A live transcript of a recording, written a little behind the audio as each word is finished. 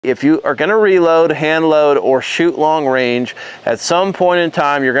If you are going to reload, hand load, or shoot long range, at some point in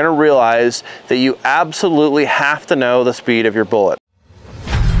time you're going to realize that you absolutely have to know the speed of your bullet.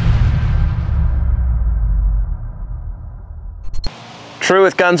 True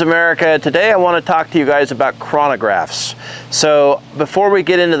with Guns America, today I want to talk to you guys about chronographs. So before we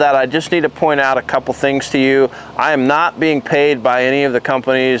get into that, I just need to point out a couple things to you. I am not being paid by any of the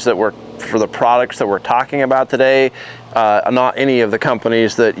companies that were for the products that we're talking about today. Not any of the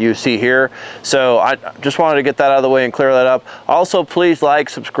companies that you see here. So I just wanted to get that out of the way and clear that up. Also, please like,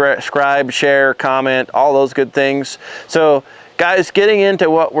 subscribe, share, comment, all those good things. So guys, getting into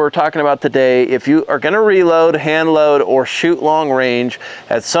what we're talking about today, if you are going to reload, hand load, or shoot long range,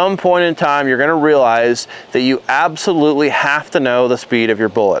 at some point in time you're going to realize that you absolutely have to know the speed of your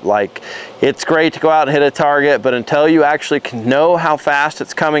bullet. Like, it's great to go out and hit a target, but until you actually can know how fast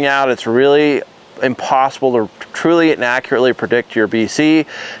it's coming out, it's really impossible to truly and accurately predict your BC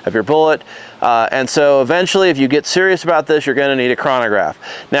of your bullet. And so eventually, if you get serious about this, you're going to need a chronograph.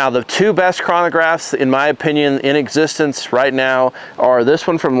 Now, the two best chronographs, in my opinion, in existence right now are this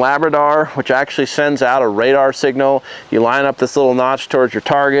one from Labradar, which actually sends out a radar signal. You line up this little notch towards your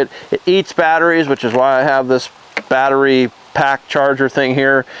target. It eats batteries, which is why I have this battery pack charger thing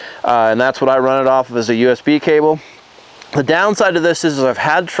here. And that's what I run it off of, as a USB cable. The downside to this is I've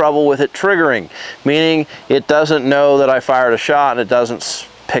had trouble with it triggering, meaning it doesn't know that I fired a shot and it doesn't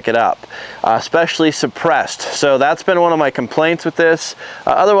pick it up, especially suppressed. So that's been one of my complaints with this.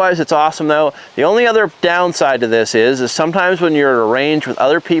 Otherwise, it's awesome though. The only other downside to this is sometimes when you're at a range with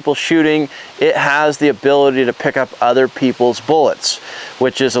other people shooting, it has the ability to pick up other people's bullets,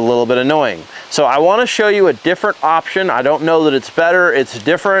 which is a little bit annoying. So I want to show you a different option. I don't know that it's better, it's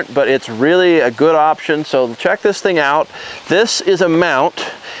different, but it's really a good option. So check this thing out. This is a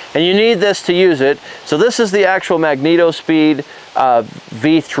mount, and you need this to use it. So this is the actual MagnetoSpeed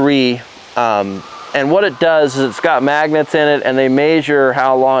V3, and what it does is it's got magnets in it, and they measure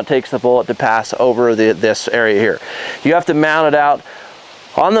how long it takes the bullet to pass over this area here. You have to mount it out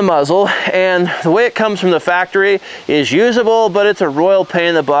on the muzzle, and the way it comes from the factory is usable, but it's a royal pain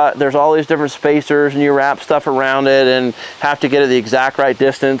in the butt. There's all these different spacers, and you wrap stuff around it and have to get it the exact right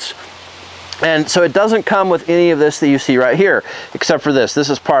distance. And so it doesn't come with any of this that you see right here, except for this. This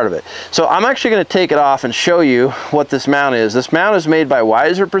is part of it. So I'm actually going to take it off and show you what this mount is. This mount is made by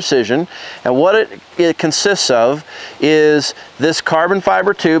Wiser Precision, and what it consists of is this carbon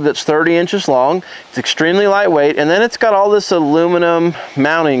fiber tube that's 30 inches long. It's extremely lightweight, and then it's got all this aluminum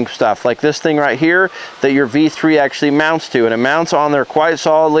mounting stuff, like this thing right here that your V3 actually mounts to, and it mounts on there quite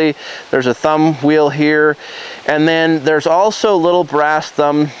solidly. There's a thumb wheel here, and then there's also little brass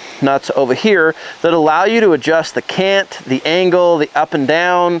thumb nuts over here that allow you to adjust the cant, the angle, the up and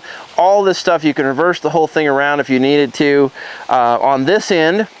down, all this stuff. You can reverse the whole thing around if you needed to. On this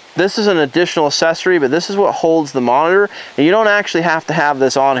end, this is an additional accessory, but this is what holds the monitor, and you don't actually have to have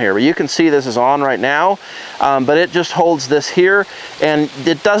this on here, but you can see this is on right now, but it just holds this here, and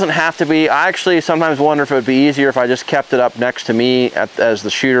it doesn't have to be. I actually sometimes wonder if it would be easier if I just kept it up next to me as the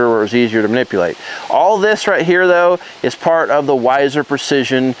shooter, where it was easier to manipulate. All this right here though is part of the Wiser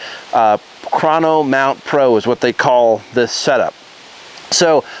Precision Chrono Mount Pro is what they call this setup.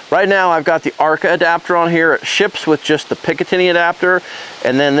 So right now I've got the Arca Adapter on here. It ships with just the Picatinny adapter,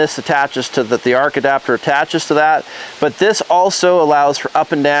 and then this attaches to the Arca Adapter attaches to that. But this also allows for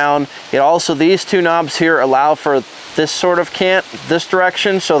up and down. It also, these two knobs here allow for this sort of cant, this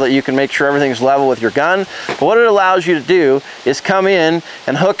direction, so that you can make sure everything's level with your gun. But what it allows you to do is come in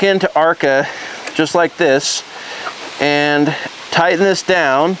and hook into Arca just like this, and tighten this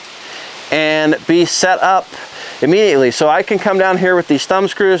down and be set up immediately. So I can come down here with these thumb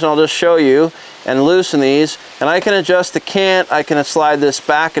screws, and I'll just show you, and loosen these, and I can adjust the cant. I can slide this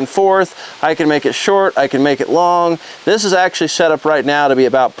back and forth. I can make it short, I can make it long. This is actually set up right now to be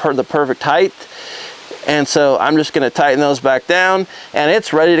about the perfect height. And so I'm just going to tighten those back down, and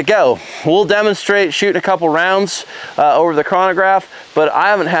it's ready to go. We'll demonstrate shooting a couple rounds over the chronograph, but I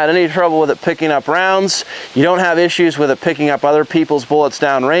haven't had any trouble with it picking up rounds. You don't have issues with it picking up other people's bullets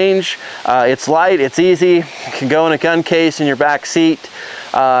down range. It's light, it's easy. You can go in a gun case in your back seat.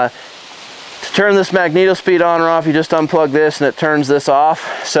 To turn this MagnetoSpeed on or off, you just unplug this and it turns this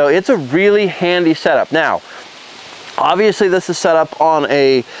off. So it's a really handy setup. Now, obviously this is set up on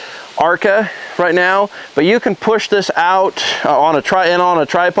a Arca right now, but you can push this out on a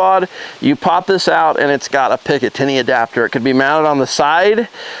tripod. You pop this out, and it's got a Picatinny adapter. It could be mounted on the side.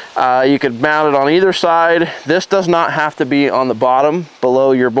 You could mount it on either side. This does not have to be on the bottom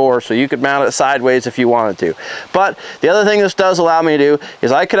below your bore, so you could mount it sideways if you wanted to. But the other thing this does allow me to do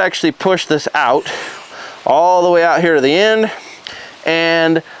is I could actually push this out all the way out here to the end,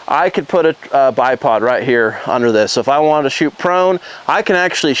 and I could put a bipod right here under this. So if I wanted to shoot prone, I can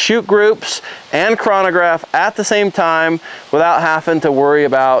actually shoot groups and chronograph at the same time without having to worry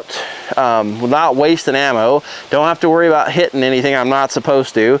about, without wasting ammo. Don't have to worry about hitting anything I'm not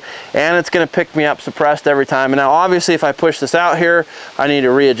supposed to, and it's going to pick me up suppressed every time. And now obviously if I push this out here, I need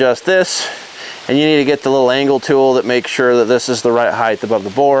to readjust this, and you need to get the little angle tool that makes sure that this is the right height above the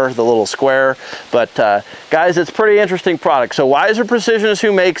bore, the little square. But guys, it's a pretty interesting product. So Wiser Precision is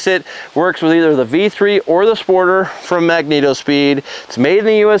who makes it. Works with either the V3 or the Sporter from MagnetoSpeed. It's made in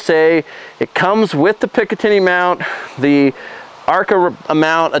the USA. It comes with the Picatinny mount. The Arca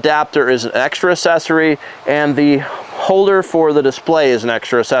Adapter is an extra accessory, and the holder for the display is an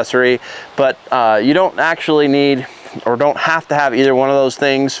extra accessory, but you don't actually need or don't have to have either one of those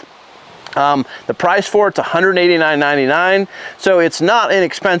things. The price for it's $189.99, so it's not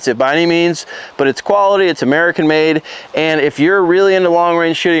inexpensive by any means, but it's quality, it's American made, and if you're really into long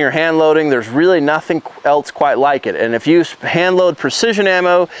range shooting or hand loading, there's really nothing else quite like it. And if you hand load precision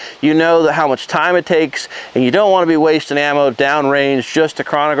ammo, you know that how much time it takes, and you don't want to be wasting ammo downrange just to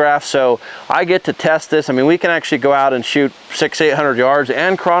chronograph. So I get to test this. I mean, we can actually go out and shoot 600-800 yards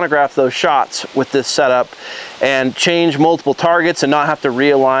and chronograph those shots with this setup and change multiple targets and not have to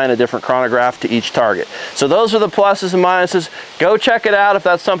realign a different chronograph to each target. So those are the pluses and minuses. Go check it out if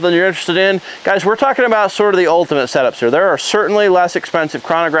that's something you're interested in. Guys, we're talking about sort of the ultimate setups here. There are certainly less expensive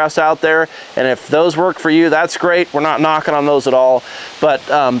chronographs out there, and if those work for you, that's great. We're not knocking on those at all. But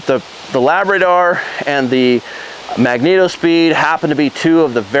the Labradar and the MagnetoSpeed happen to be two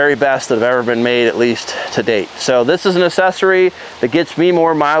of the very best that have ever been made, at least to date. So this is an accessory that gets me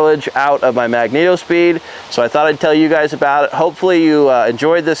more mileage out of my MagnetoSpeed, so I thought I'd tell you guys about it. Hopefully you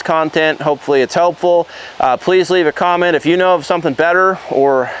enjoyed this content. Hopefully it's helpful. Please leave a comment if you know of something better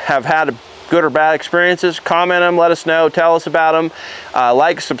or have had good or bad experiences. Comment them, let us know, tell us about them.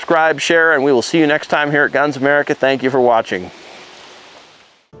 Like, subscribe, share, and we will see you next time here at Guns America. Thank you for watching.